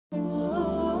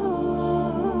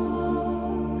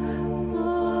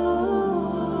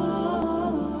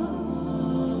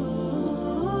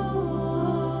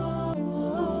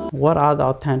What are the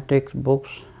authentic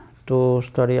books to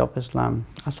study of Islam?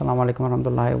 Assalamu alaikum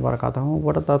warahmatullahi wabarakatuh.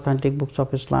 What are the authentic books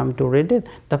of Islam to read it?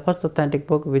 The first authentic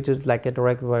book, which is like a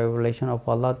direct revelation of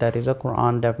Allah, that is a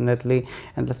Quran, definitely.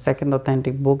 And the second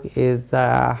authentic book is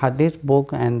the Hadith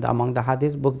book, and among the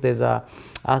Hadith book there's a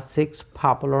 6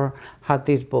 popular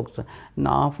Hadith books.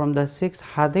 Now from the 6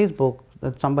 Hadith books,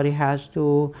 that somebody has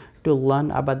to learn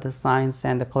about the science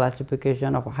and the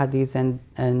classification of hadith, and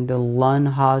learn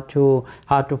how to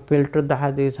filter the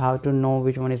hadith, how to know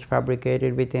which one is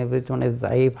fabricated, which one is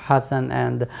Zaif, Hasan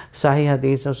and Sahih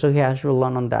Hadith. So he has to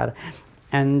learn on that.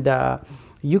 And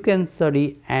you can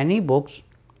study any books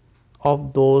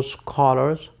of those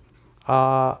scholars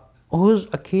whose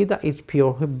Aqidah is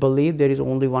pure, who believe there is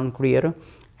only one creator,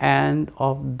 and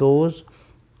of those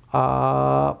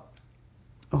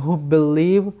who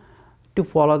believe to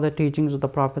follow the teachings of the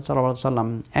Prophet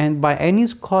ﷺ. And by any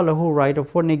scholar who write,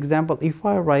 for an example, if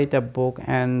I write a book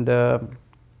and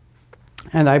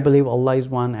I believe Allah is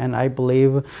one, and I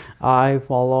believe I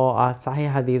follow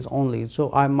Sahih Hadith only,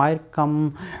 so I might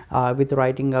come with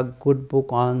writing a good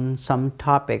book on some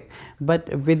topic. But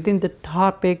within the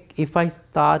topic, if I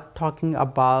start talking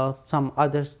about some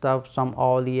other stuff, some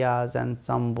awliyas and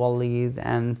some walis,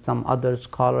 and some other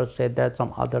scholars said that,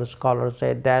 some other scholars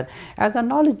said that, as a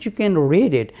knowledge you can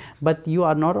read it, but you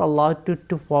are not allowed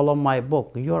to follow my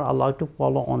book. You are allowed to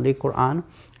follow only Quran,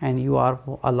 and you are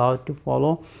allowed to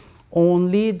follow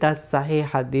only the Sahih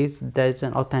Hadith, that is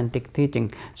an authentic teaching.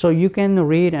 So you can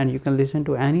read and you can listen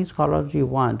to any scholars you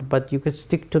want, but you can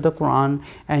stick to the Quran,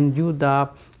 and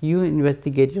you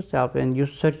investigate yourself and you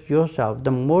search yourself.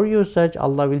 The more you search,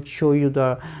 Allah will show you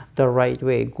the right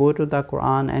way. Go to the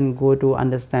Quran and go to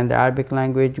understand the Arabic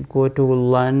language, go to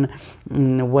learn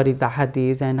what is the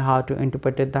Hadith and how to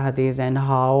interpret the Hadith, and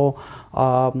how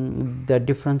the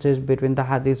differences between the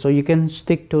Hadith, so you can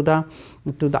stick to the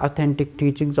authentic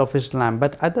teachings of Islam.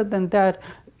 But other than that,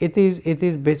 it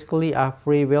is basically a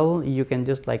free will. You can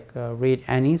just like read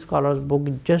any scholar's book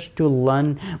just to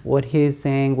learn what he is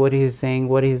saying,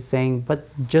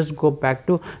 but just go back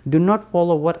to, do not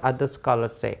follow what other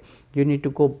scholars say. You need to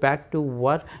go back to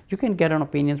what you can get an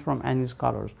opinion from any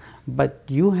scholars, but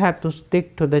you have to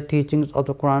stick to the teachings of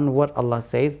the Quran, what Allah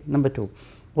says. Number 2,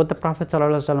 what the Prophet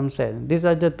ﷺ said. These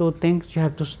are the 2 things you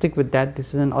have to stick with. That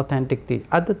this is an authentic teaching.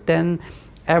 Other than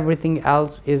everything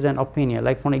else is an opinion.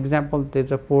 Like for example,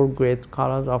 there's a 4 great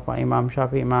scholars of Imam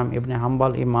Shafi, Imam Ibn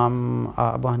Hanbal, Imam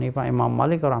Abu Hanifa, Imam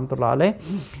Malik rahmatullah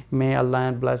alayh. May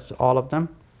Allah bless all of them.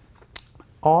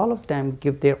 All of them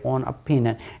give their own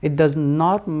opinion. It does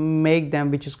not make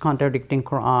them which is contradicting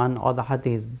Quran or the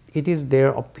Hadith. It is their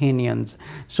opinions.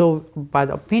 So by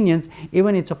the opinions,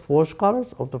 even it's a 4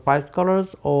 scholars of the 5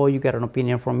 scholars, or you get an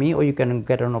opinion from me, or you can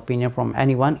get an opinion from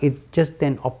anyone. It's just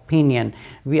an opinion.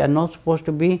 We are not supposed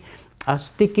to be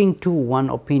sticking to one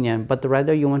opinion, but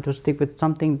rather you want to stick with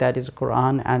something that is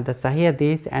Quran and the Sahih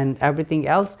Hadith, and everything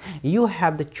else you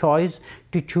have the choice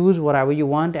to choose whatever you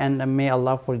want, and may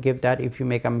Allah forgive that if you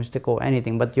make a mistake or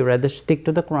anything, but you rather stick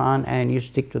to the Quran and you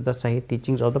stick to the Sahih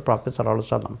teachings of the Prophet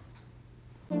ﷺ.